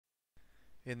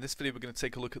In this video we're going to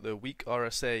take a look at the weak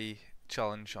RSA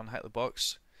challenge on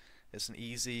HackTheBox. It's an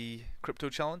easy crypto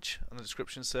challenge, and the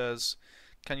description says,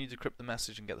 can you decrypt the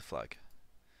message and get the flag?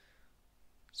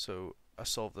 So I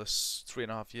solved this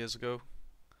 3.5 years ago.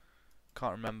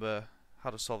 Can't remember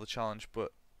how to solve the challenge,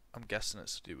 but I'm guessing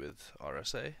it's to do with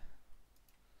RSA.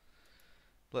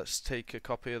 Let's take a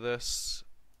copy of this,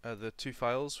 the two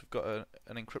files. We've got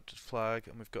an encrypted flag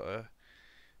and we've got a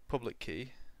public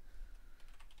key.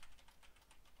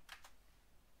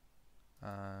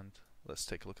 And let's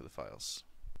take a look at the files.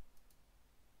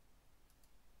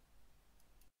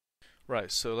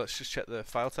 Right, so let's just check the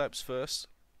file types first.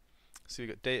 So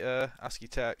we've got data, ASCII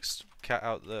text, cat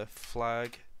out the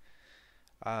flag,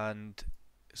 and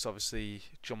it's obviously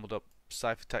jumbled up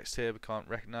ciphertext here. We can't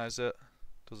recognize it.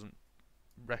 Doesn't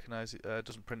recognize it.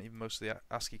 Doesn't print even most of the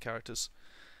ASCII characters.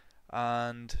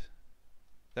 And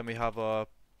then we have our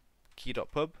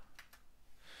key.pub,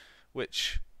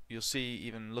 which you'll see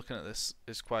even looking at this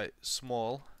is quite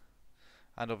small,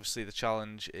 and obviously the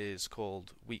challenge is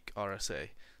called weak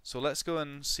RSA. So let's go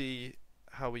and see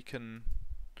how we can,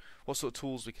 what sort of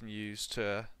tools we can use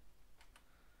to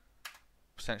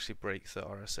potentially break the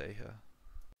RSA here.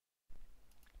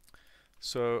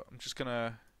 So I'm just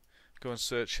gonna go and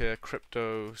search here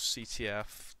Crypto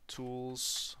CTF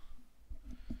tools,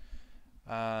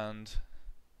 and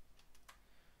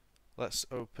let's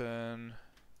open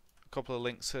a couple of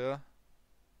links here.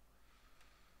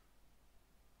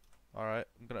 Alright,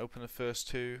 I'm going to open the first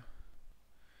two,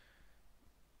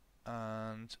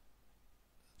 and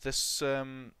this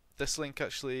link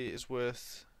actually is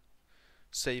worth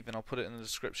saving. I'll put it in the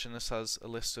description. This has a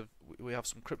list of, we have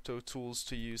some crypto tools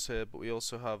to use here, but we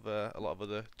also have a lot of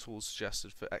other tools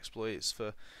suggested for exploits,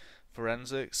 for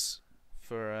forensics,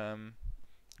 for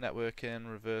networking,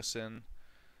 reversing,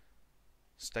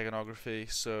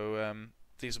 steganography. So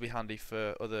these will be handy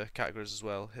for other categories as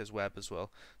well. Here's web as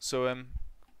well. So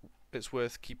it's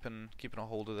worth keeping a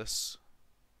hold of this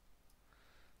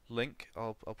link.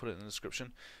 I'll put it in the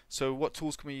description. So what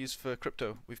tools can we use for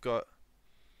crypto? We've got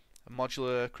a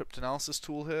modular cryptanalysis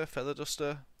tool here, Feather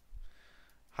Duster,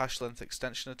 hash length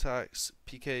extension attacks,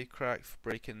 PK crack for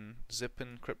breaking zip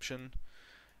encryption,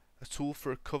 a tool for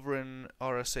recovering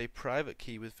RSA private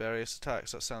key with various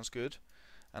attacks. That sounds good.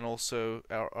 And also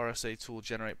our RSA tool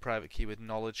generate private key with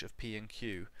knowledge of P and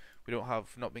Q.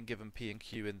 We've not been given P and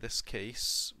Q in this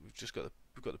case. We've got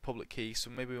the public key, so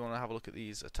maybe we want to have a look at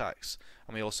these attacks.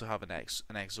 And we also have an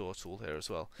XOR tool here as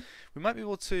well. We might be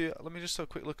able to, let me just have a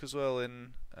quick look as well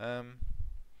in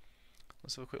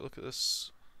let's have a quick look at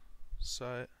this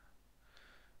site.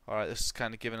 Alright, this is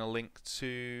kind of giving a links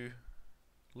to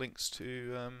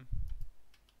a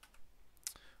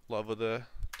lot of other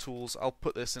tools. I'll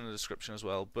put this in the description as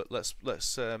well, but let's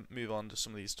move on to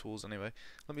some of these tools anyway.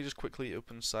 Let me just quickly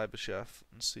open CyberChef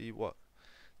and see what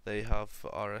they have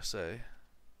for RSA.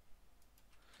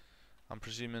 I'm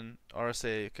presuming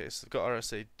RSA, okay, so they've got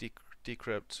RSA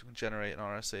decrypt, generate an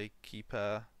RSA key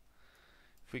pair.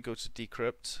 If we go to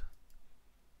decrypt,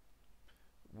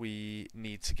 we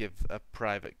need to give a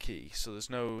private key. So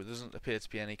there doesn't appear to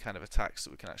be any kind of attacks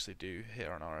that we can actually do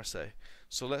here on RSA.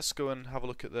 So let's go and have a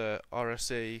look at the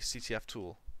RsaCtfTool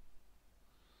tool.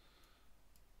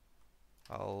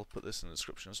 I'll put this in the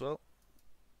description as well.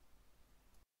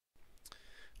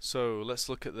 So let's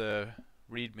look at the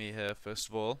README here first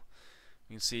of all.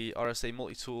 You can see RSA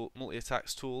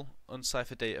multi-attacks tool,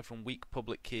 uncipher data from weak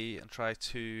public key and try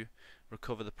to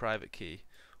recover the private key.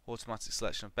 Automatic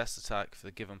selection of best attack for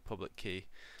the given public key.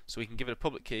 So we can give it a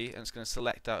public key and it's going to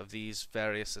select out of these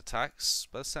various attacks,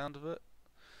 by the sound of it,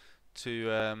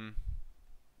 to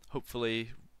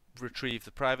hopefully retrieve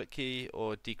the private key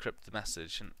or decrypt the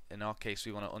message. And in our case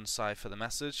we want to uncipher the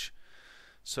message.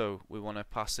 So we want to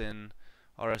pass in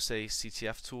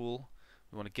RsaCtf tool.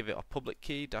 We want to give it a public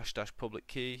key, -- public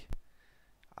key,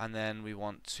 and then we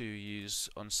want to use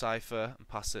uncipher and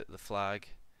pass it the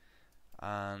flag,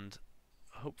 and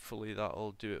hopefully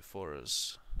that'll do it for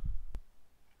us.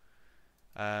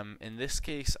 In this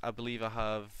case I believe I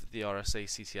have the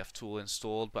RsaCtf tool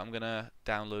installed, but I'm gonna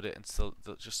download it into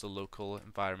just the local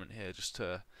environment here, just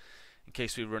to, in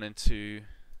case we run into,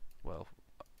 well,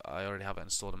 I already have it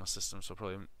installed in my system, so I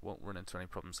probably won't run into any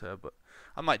problems here, but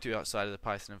I might do it outside of the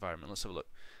Python environment. Let's have a look.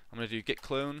 I'm going to do git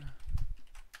clone,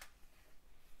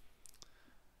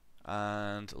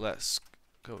 and let's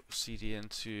go cd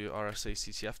into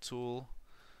RsaCtf tool.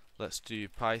 Let's do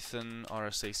Python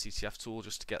RsaCtf tool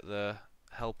just to get the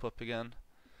help up again,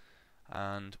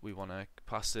 and we want to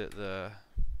pass it the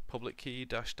public key,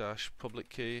 -- public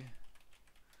key,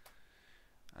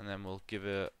 and then we'll give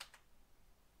it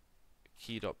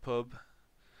key.pub,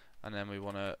 and then we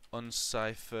want to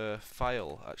uncipher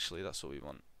file. Actually, that's what we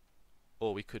want.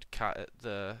 Or we could cat it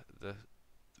the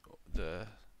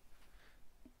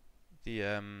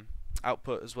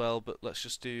output as well. But let's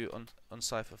just do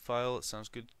uncipher file. It sounds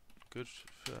good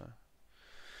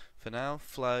for now.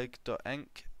 Flag.enc,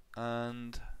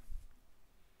 and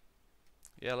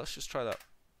yeah, let's just try that.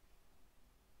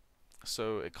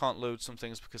 So it can't load some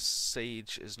things because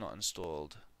Sage is not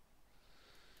installed.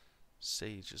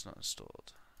 Sage is not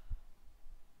installed.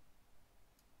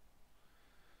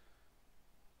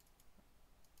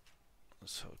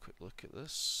 Let's have a quick look at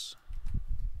this.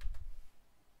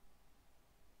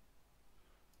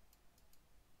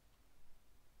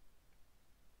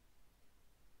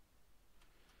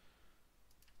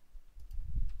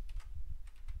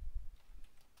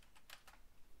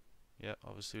 Yeah,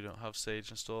 obviously we don't have Sage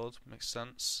installed. Makes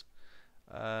sense.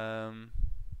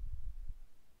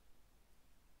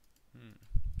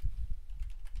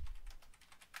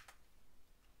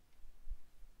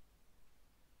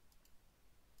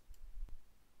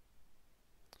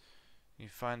 You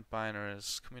find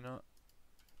binaries. Can we not?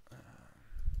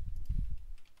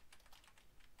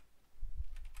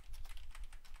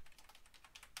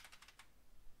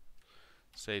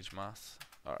 Sage math.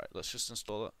 Alright, let's just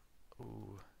install it.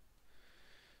 Ooh.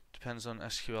 Depends on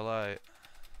SQLite.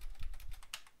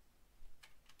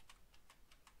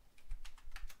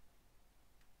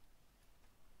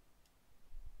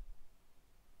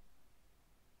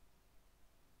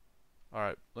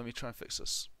 Alright, let me try and fix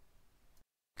this.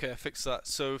 Okay, I fixed that.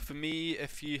 So for me,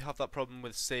 if you have that problem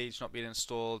with Sage not being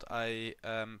installed, I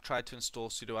tried to install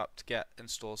sudo apt-get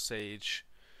install Sage,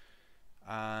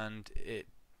 and it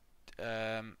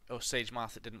Sage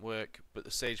math, it didn't work, but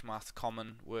the Sage math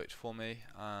common worked for me,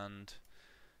 and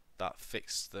that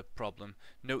fixed the problem.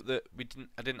 Note that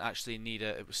I didn't actually need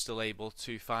it. It was still able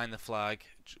to find the flag,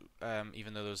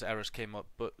 even though those errors came up.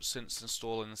 But since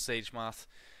installing the Sage math,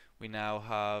 we now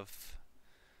have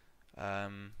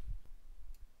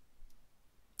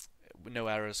no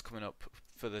errors coming up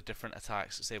for the different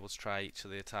attacks. It's able to try each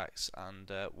of the attacks, and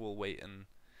we'll wait and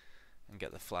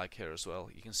get the flag here as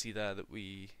well. You can see there that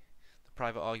the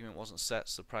private argument wasn't set,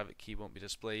 so the private key won't be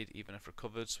displayed even if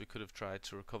recovered, so we could have tried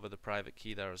to recover the private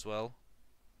key there as well.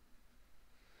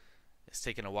 It's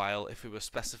taken a while. If we were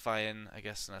specifying, I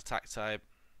guess, an attack type,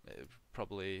 it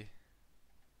probably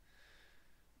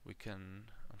I'm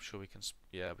sure we can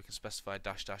specify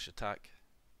 -- attack.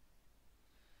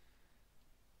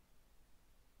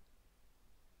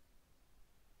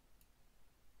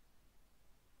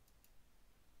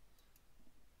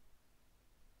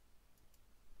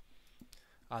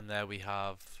 And there we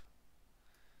have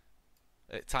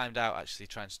it timed out actually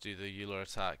trying to do the Euler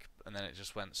attack, and then it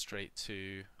just went straight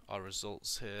to our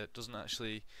results here. It doesn't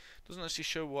actually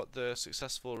show what the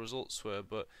successful results were,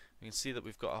 but we can see that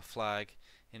we've got our flag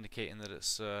indicating that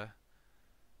it's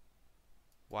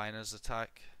Wieners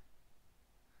attack.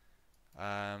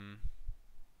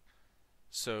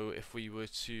 So if we were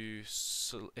to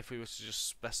just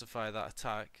specify that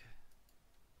attack,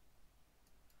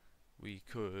 we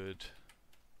could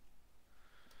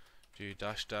do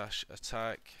 --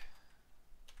 attack.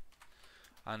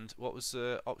 And what was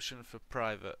the option for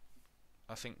private?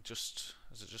 I think just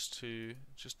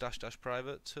 --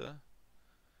 private to.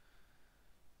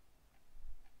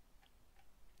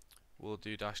 We'll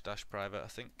do -- private, I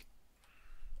think.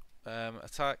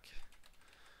 Attack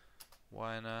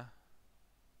Wiener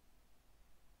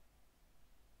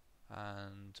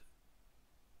and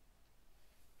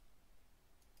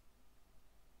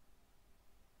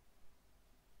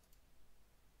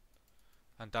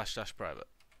 -- private.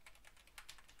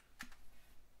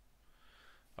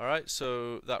 Alright,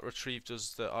 so that retrieved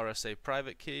us the RSA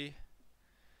private key,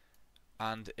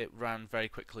 and it ran very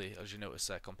quickly, as you notice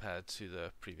there, compared to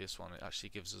the previous one. It actually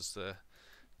gives us the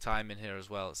time in here as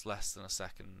well. It's less than a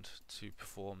second to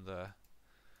perform the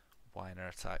Wiener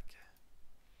attack,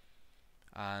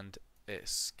 and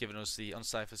it's given us the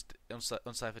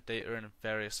unciphered data in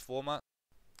various formats.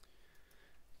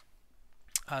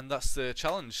 And that's the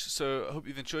challenge. So I hope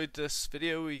you've enjoyed this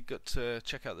video. We got to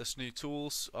check out this new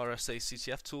tools,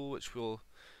 RsaCtfTool, which we'll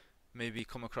maybe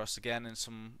come across again in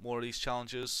some more of these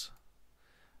challenges,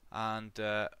 and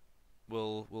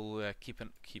we'll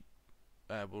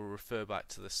refer back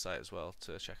to this site as well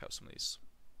to check out some of these.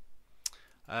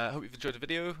 I hope you've enjoyed the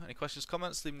video. Any questions,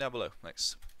 comments, leave them down below.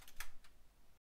 Thanks.